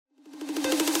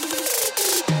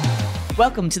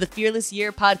Welcome to the Fearless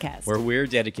Year podcast, where we're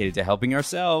dedicated to helping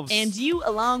ourselves and you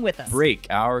along with us break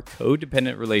our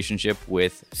codependent relationship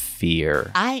with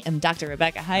fear. I am Dr.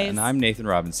 Rebecca Heiss. And I'm Nathan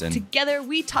Robinson. Together,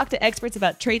 we talk to experts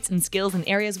about traits and skills in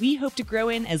areas we hope to grow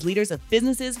in as leaders of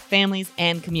businesses, families,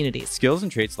 and communities. Skills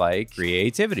and traits like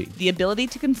creativity, the ability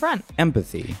to confront,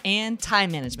 empathy, and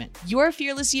time management. Your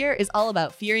Fearless Year is all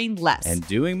about fearing less and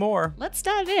doing more. Let's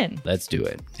dive in. Let's do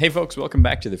it. Hey folks, welcome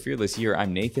back to the Fearless Year.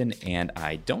 I'm Nathan, and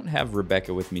I don't have Rebecca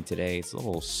with me today. It's a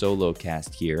little solo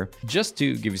cast here. Just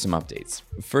to give you some updates.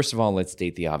 First of all, let's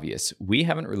state the obvious. We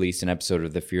haven't released an episode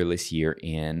of the Fearless Year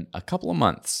in a couple of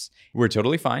months. We're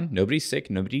totally fine. Nobody's sick.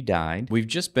 Nobody died. We've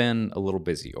just been a little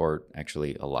busy, or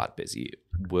actually a lot busy.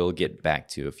 We'll get back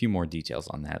to a few more details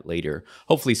on that later.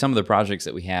 Hopefully some of the projects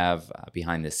that we have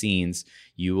behind the scenes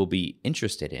you will be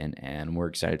interested in, and we're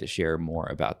excited to share more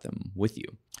about them with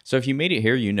you. So if you made it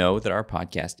here, you know that our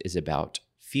podcast is about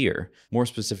fear, more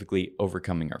specifically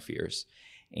overcoming our fears.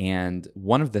 And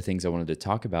one of the things I wanted to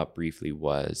talk about briefly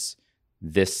was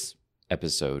this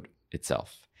episode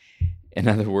itself. In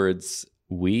other words,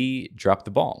 we dropped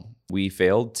the ball. We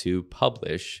failed to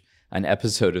publish an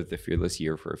episode of the Fearless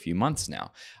Year for a few months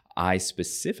now. I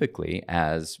specifically,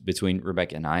 as between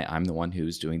Rebecca and I'm the one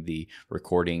who's doing the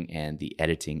recording and the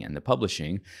editing and the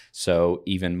publishing. So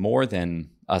even more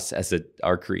than us as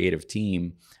our creative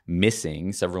team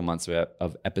missing several months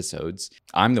of episodes,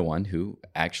 I'm the one who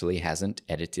actually hasn't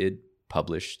edited,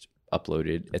 published,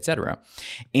 uploaded, etc.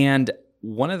 And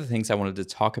one of the things I wanted to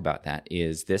talk about that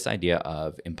is this idea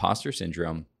of imposter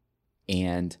syndrome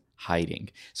and hiding.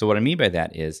 So what I mean by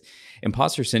that is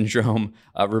imposter syndrome.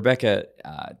 Rebecca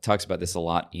talks about this a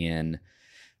lot in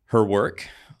her work,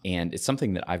 and it's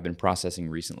something that I've been processing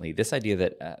recently. This idea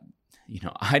that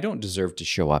I don't deserve to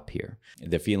show up here.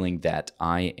 The feeling that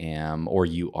I am, or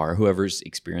you are, whoever's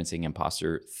experiencing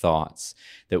imposter thoughts,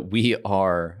 that we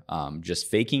are just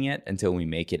faking it until we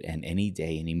make it. And any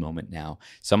day, any moment now,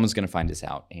 someone's going to find us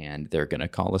out, and they're going to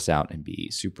call us out and be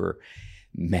super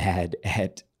mad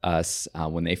at us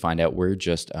when they find out we're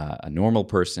just a normal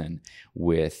person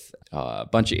with a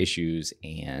bunch of issues,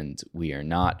 and we are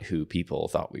not who people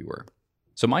thought we were.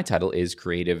 So my title is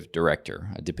creative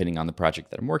director. Depending on the project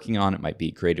that I'm working on, it might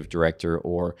be creative director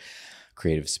or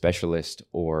creative specialist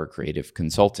or creative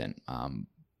consultant.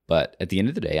 But at the end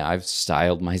of the day, I've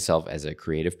styled myself as a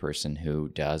creative person who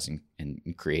does and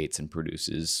creates and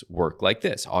produces work like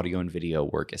this, audio and video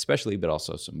work especially, but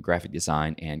also some graphic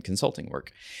design and consulting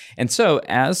work. And so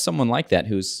as someone like that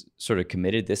who's sort of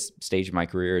committed this stage of my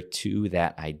career to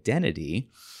that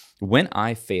identity, when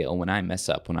I fail, when I mess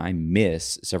up, when I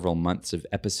miss several months of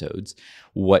episodes,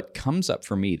 what comes up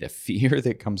for me, the fear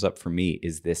that comes up for me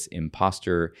is this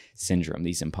imposter syndrome,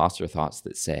 these imposter thoughts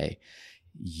that say,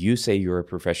 you say you're a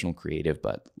professional creative,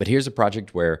 but here's a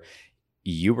project where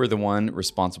you were the one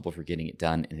responsible for getting it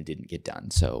done and it didn't get done.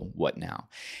 So what now?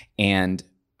 And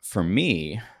for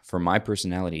me, for my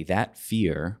personality, that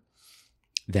fear,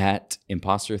 that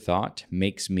imposter thought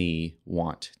makes me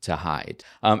want to hide.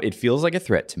 It feels like a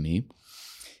threat to me,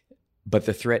 but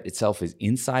the threat itself is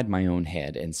inside my own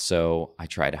head. And so I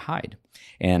try to hide.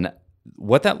 And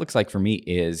what that looks like for me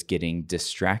is getting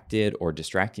distracted or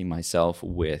distracting myself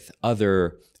with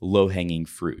other low-hanging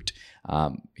fruit.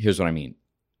 Here's what I mean.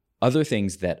 Other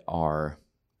things that are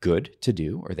good to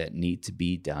do or that need to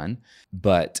be done,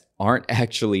 but aren't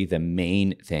actually the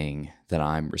main thing that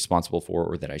I'm responsible for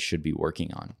or that I should be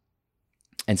working on.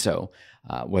 And so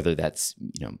whether that's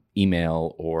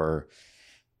email or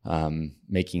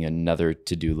making another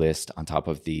to-do list on top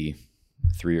of the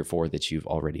 3 or 4 that you've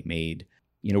already made,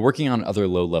 working on other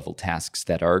low-level tasks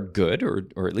that are good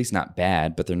or at least not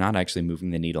bad, but they're not actually moving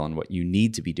the needle on what you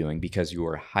need to be doing because you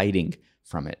are hiding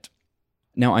from it.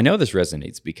 Now, I know this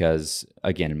resonates because,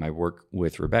 again, in my work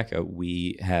with Rebecca,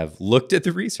 we have looked at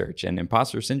the research, and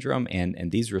imposter syndrome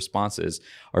and these responses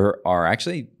are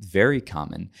actually very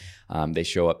common. They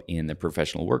show up in the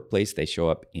professional workplace. They show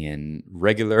up in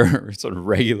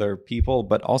regular people,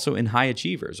 but also in high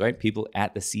achievers, right? People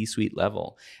at the C-suite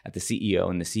level, at the CEO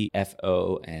and the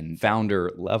CFO and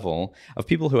founder level of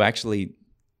people who actually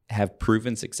have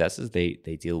proven successes. They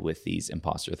deal with these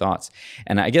imposter thoughts.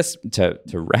 And I guess to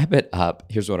wrap it up,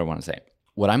 here's what I want to say.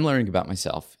 What I'm learning about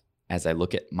myself as I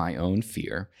look at my own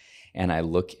fear and I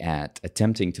look at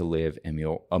attempting to live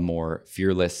a more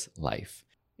fearless life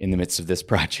in the midst of this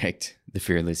project, the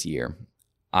Fearless Year,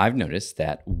 I've noticed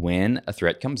that when a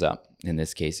threat comes up, in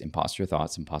this case, imposter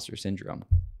thoughts, imposter syndrome,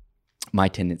 my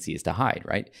tendency is to hide,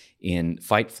 right? In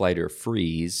fight, flight, or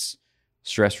freeze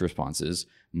stress responses,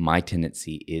 my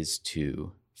tendency is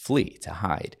to flee, to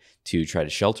hide, to try to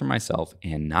shelter myself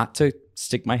and not to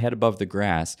stick my head above the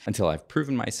grass until I've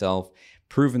proven myself,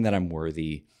 proven that I'm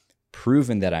worthy,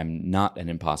 proven that I'm not an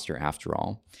imposter after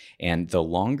all. And the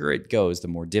longer it goes, the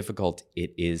more difficult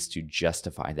it is to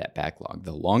justify that backlog.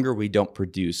 The longer we don't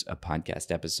produce a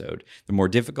podcast episode, the more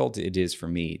difficult it is for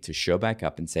me to show back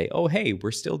up and say, oh, hey,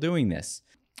 we're still doing this,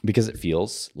 because it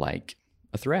feels like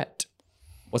a threat.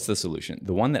 What's the solution?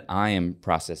 The one that I am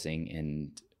processing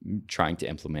and trying to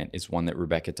implement is one that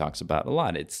Rebecca talks about a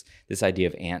lot. It's this idea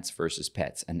of ants versus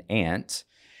pets. An ant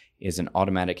is an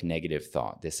automatic negative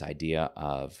thought, this idea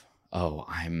of, oh,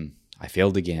 I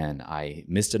failed again. I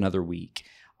missed another week.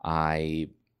 I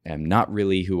am not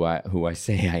really who I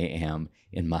say I am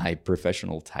in my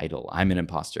professional title. I'm an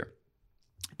imposter.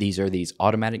 These are these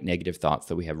automatic negative thoughts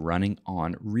that we have running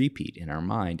on repeat in our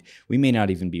mind. We may not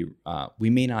even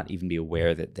be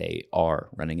aware that they are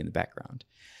running in the background.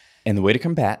 And the way to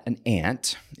combat an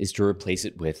ant is to replace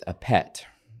it with a pet.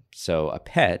 So a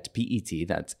pet, P-E-T,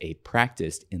 that's a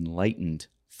practiced, enlightened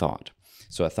thought.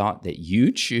 So a thought that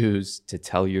you choose to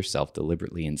tell yourself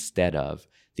deliberately instead of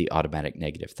the automatic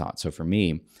negative thought. So for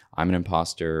me, I'm an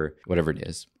imposter, whatever it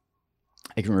is.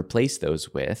 I can replace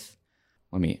those with,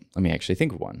 let me actually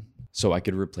think of one. So I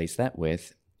could replace that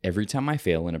with, every time I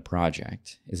fail in a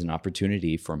project is an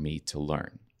opportunity for me to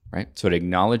learn, right? So it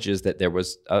acknowledges that there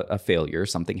was a failure,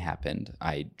 something happened,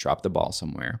 I dropped the ball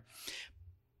somewhere.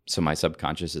 So my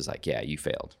subconscious is like, yeah, you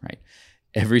failed, right?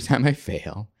 Every time I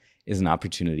fail is an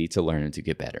opportunity to learn and to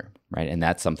get better, right? And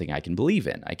that's something I can believe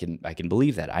in. I can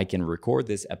believe that. I can record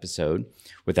this episode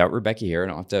without Rebecca here. I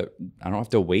don't have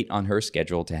to wait on her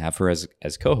schedule to have her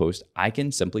as co-host. I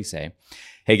can simply say,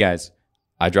 hey guys,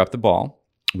 I dropped the ball.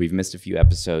 We've missed a few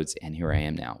episodes and here I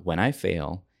am now. When I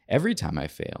fail, every time I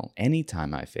fail,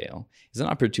 anytime I fail is an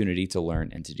opportunity to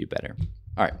learn and to do better.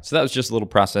 All right, so that was just a little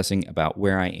processing about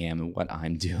where I am and what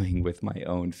I'm doing with my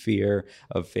own fear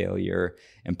of failure,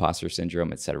 imposter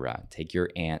syndrome, etc. Take your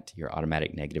ant, your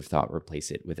automatic negative thought,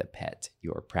 replace it with a pet,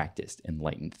 your practiced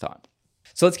enlightened thought.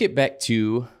 So let's get back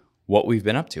to what we've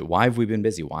been up to. Why have we been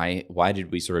busy? Why did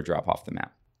we sort of drop off the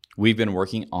map? We've been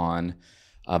working on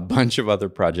a bunch of other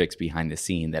projects behind the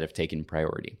scene that have taken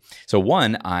priority. So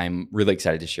one, I'm really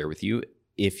excited to share with you.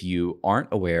 If you aren't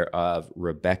aware of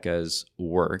Rebecca's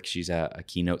work, she's a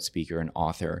keynote speaker and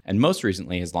author, and most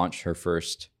recently has launched her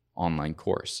first online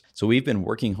course. So we've been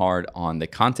working hard on the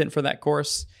content for that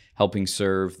course, helping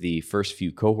serve the first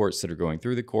few cohorts that are going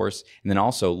through the course, and then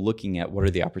also looking at what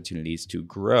are the opportunities to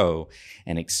grow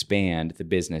and expand the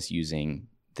business using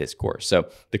this course. So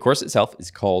the course itself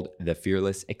is called the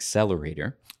Fearless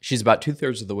Accelerator. She's about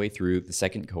 2/3 of the way through the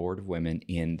second cohort of women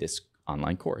in this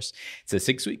online course. It's a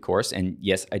 6-week course. And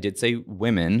yes, I did say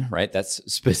women, right? That's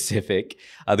specific.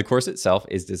 The course itself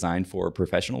is designed for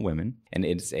professional women, and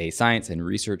it's a science and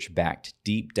research-backed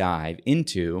deep dive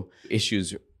into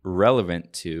issues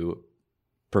relevant to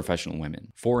professional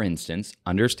women. For instance,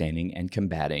 understanding and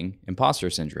combating imposter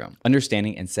syndrome,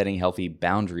 understanding and setting healthy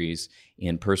boundaries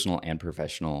in personal and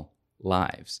professional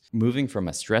lives, moving from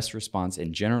a stress response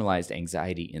and generalized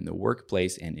anxiety in the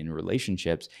workplace and in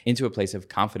relationships into a place of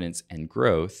confidence and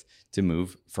growth to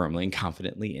move firmly and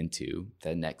confidently into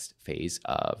the next phase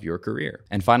of your career.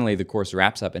 And finally, the course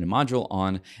wraps up in a module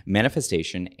on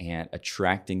manifestation and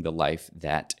attracting the life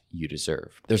that you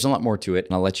deserve. There's a lot more to it,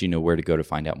 and I'll let you know where to go to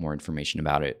find out more information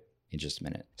about it in just a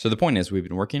minute. So the point is, we've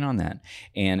been working on that,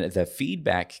 and the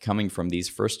feedback coming from these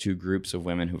first two groups of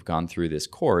women who've gone through this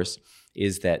course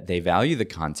is that they value the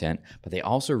content, but they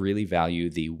also really value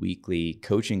the weekly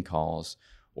coaching calls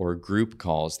or group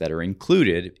calls that are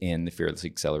included in the Fearless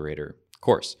Accelerator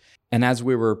course. And as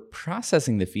we were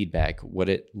processing the feedback, what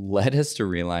it led us to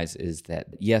realize is that,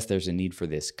 yes, there's a need for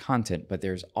this content, but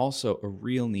there's also a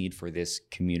real need for this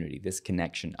community, this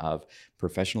connection of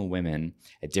professional women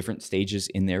at different stages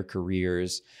in their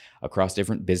careers, across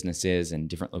different businesses and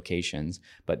different locations,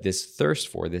 but this thirst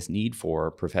for, this need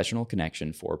for professional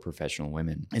connection for professional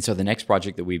women. And so the next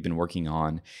project that we've been working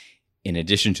on, in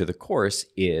addition to the course,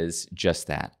 is just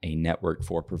that, a network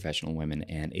for professional women,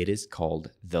 and it is called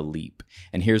The Leap.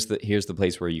 And here's the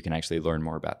place where you can actually learn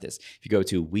more about this. If you go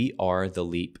to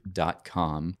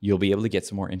wearetheleap.com, you'll be able to get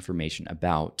some more information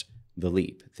about The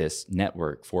Leap, this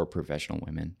network for professional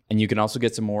women. And you can also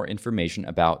get some more information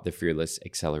about the Fearless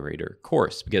Accelerator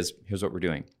course, because here's what we're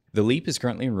doing. The Leap is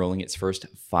currently enrolling its first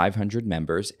 500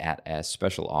 members at a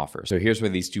special offer. So here's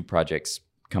where these two projects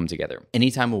come together.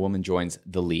 Anytime a woman joins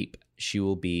The Leap, she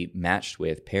will be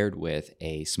paired with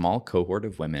a small cohort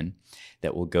of women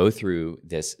that will go through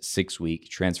this 6-week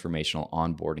transformational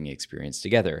onboarding experience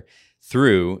together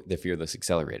through the Fearless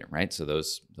Accelerator, right? So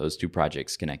those two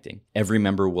projects connecting. Every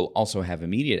member will also have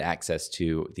immediate access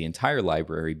to the entire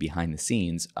library behind the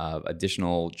scenes of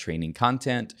additional training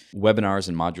content, webinars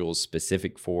and modules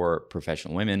specific for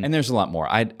professional women. And there's a lot more.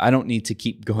 I don't need to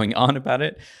keep going on about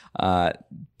it.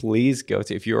 Please go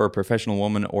to, if you're a professional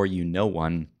woman or you know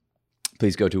one,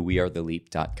 please go to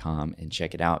wearetheleap.com and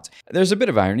check it out. There's a bit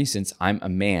of irony since I'm a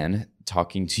man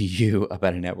talking to you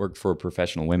about a network for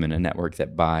professional women, a network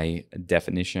that by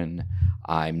definition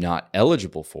I'm not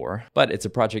eligible for, but it's a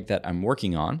project that I'm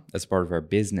working on as part of our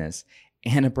business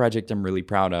and a project I'm really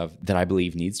proud of that I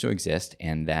believe needs to exist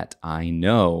and that I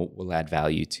know will add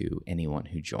value to anyone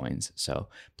who joins. So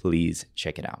please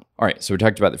check it out. All right, so we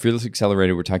talked about the Fearless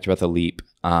Accelerator. We talked about the Leap.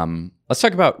 Let's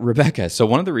talk about Rebecca. So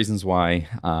one of the reasons why,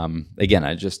 again,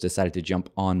 I just decided to jump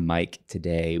on mic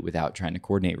today without trying to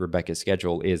coordinate Rebecca's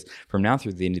schedule is from now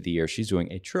through the end of the year, she's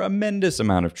doing a tremendous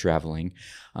amount of traveling.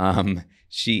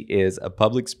 She is a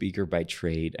public speaker by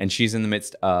trade, and she's in the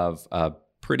midst of a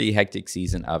pretty hectic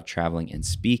season of traveling and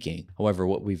speaking. However,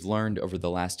 what we've learned over the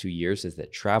last 2 years is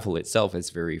that travel itself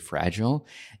is very fragile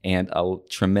and a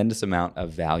tremendous amount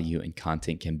of value and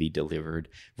content can be delivered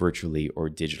virtually or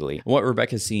digitally. What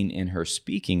Rebecca's seen in her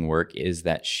speaking work is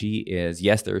that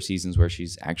yes, there are seasons where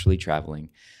she's actually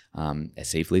traveling as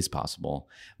safely as possible,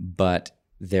 but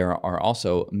there are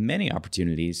also many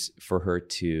opportunities for her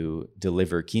to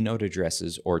deliver keynote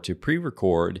addresses or to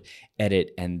pre-record, edit,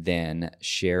 and then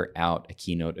share out a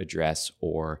keynote address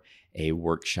or a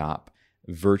workshop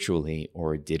virtually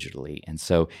or digitally. And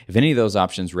so if any of those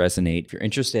options resonate, if you're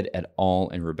interested at all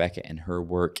in Rebecca and her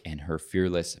work and her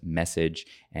fearless message,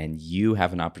 and you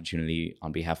have an opportunity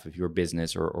on behalf of your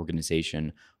business or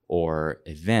organization or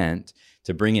event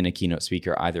to bring in a keynote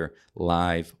speaker, either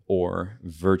live or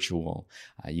virtual,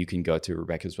 you can go to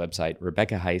Rebecca's website,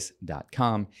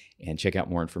 RebeccaHeiss.com, and check out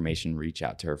more information, reach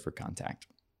out to her for contact.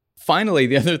 Finally,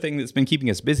 the other thing that's been keeping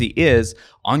us busy is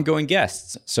ongoing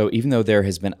guests. So even though there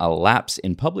has been a lapse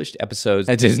in published episodes,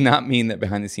 that does not mean that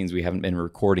behind the scenes we haven't been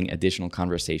recording additional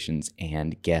conversations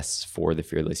and guests for the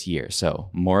Fearless Year. So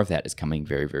more of that is coming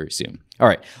very, very soon. All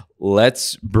right,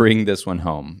 let's bring this one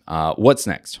home. What's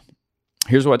next?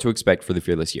 Here's what to expect for the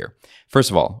Fearless Year. First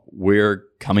of all, we're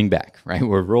coming back, right?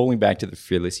 We're rolling back to the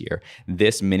Fearless Year.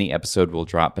 This mini episode will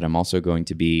drop, but I'm also going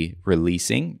to be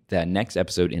releasing the next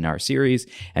episode in our series,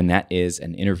 and that is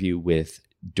an interview with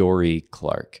Dory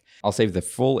Clark. I'll save the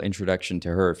full introduction to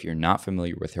her if you're not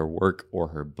familiar with her work or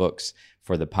her books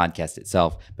for the podcast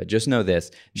itself, but just know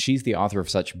this, she's the author of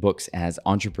such books as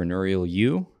Entrepreneurial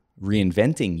You,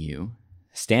 Reinventing You,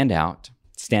 Stand Out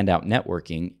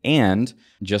Networking, and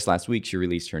just last week she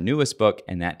released her newest book,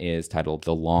 and that is titled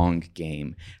The Long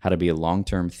Game, How to Be a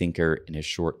Long-Term Thinker in a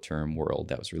Short-Term World.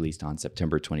 That was released on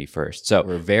September 21st. So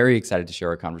we're very excited to share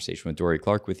our conversation with Dory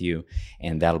Clark with you,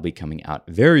 and that'll be coming out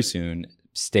very soon.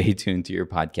 Stay tuned to your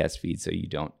podcast feed so you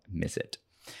don't miss it.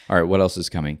 All right, what else is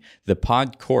coming? The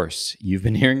pod course. You've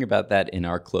been hearing about that in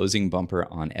our closing bumper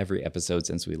on every episode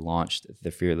since we launched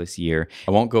the Fearless Year.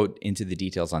 I won't go into the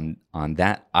details on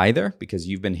that either because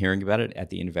you've been hearing about it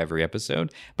at the end of every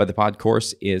episode. But the pod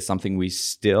course is something we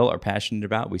still are passionate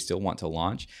about. We still want to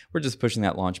launch. We're just pushing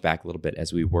that launch back a little bit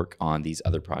as we work on these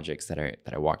other projects that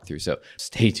I walked through. So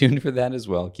stay tuned for that as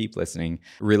well. Keep listening.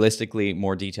 Realistically,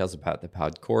 more details about the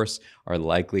pod course are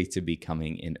likely to be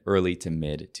coming in early to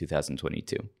mid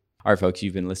 2022. All right, folks,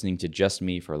 you've been listening to just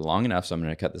me for long enough, so I'm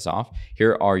going to cut this off.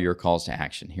 Here are your calls to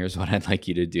action. Here's what I'd like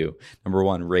you to do. Number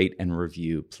one, rate and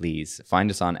review, please. Find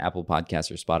us on Apple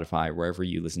Podcasts or Spotify, wherever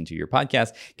you listen to your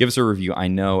podcast. Give us a review. I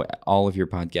know all of your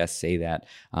podcasts say that,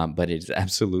 but it is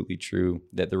absolutely true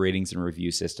that the ratings and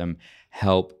review system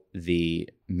help the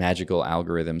magical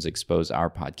algorithms expose our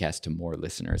podcast to more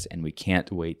listeners, and we can't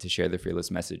wait to share the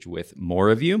Fearless message with more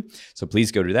of you. So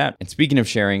please go do that. And speaking of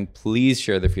sharing, please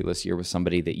share the Fearless Year with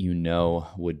somebody that you know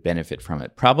would benefit from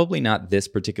it. Probably not this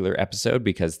particular episode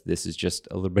because this is just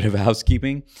a little bit of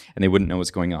housekeeping and they wouldn't know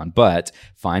what's going on, but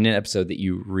find an episode that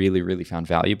you really, really found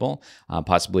valuable,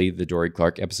 possibly the Dory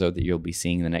Clark episode that you'll be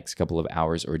seeing in the next couple of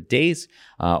hours or days,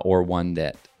 or one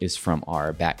that is from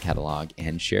our back catalog,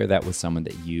 and share that with someone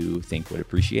that you think would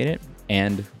appreciate it,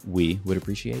 and we would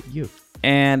appreciate you.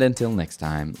 And until next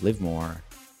time, live more,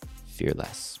 fear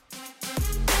less.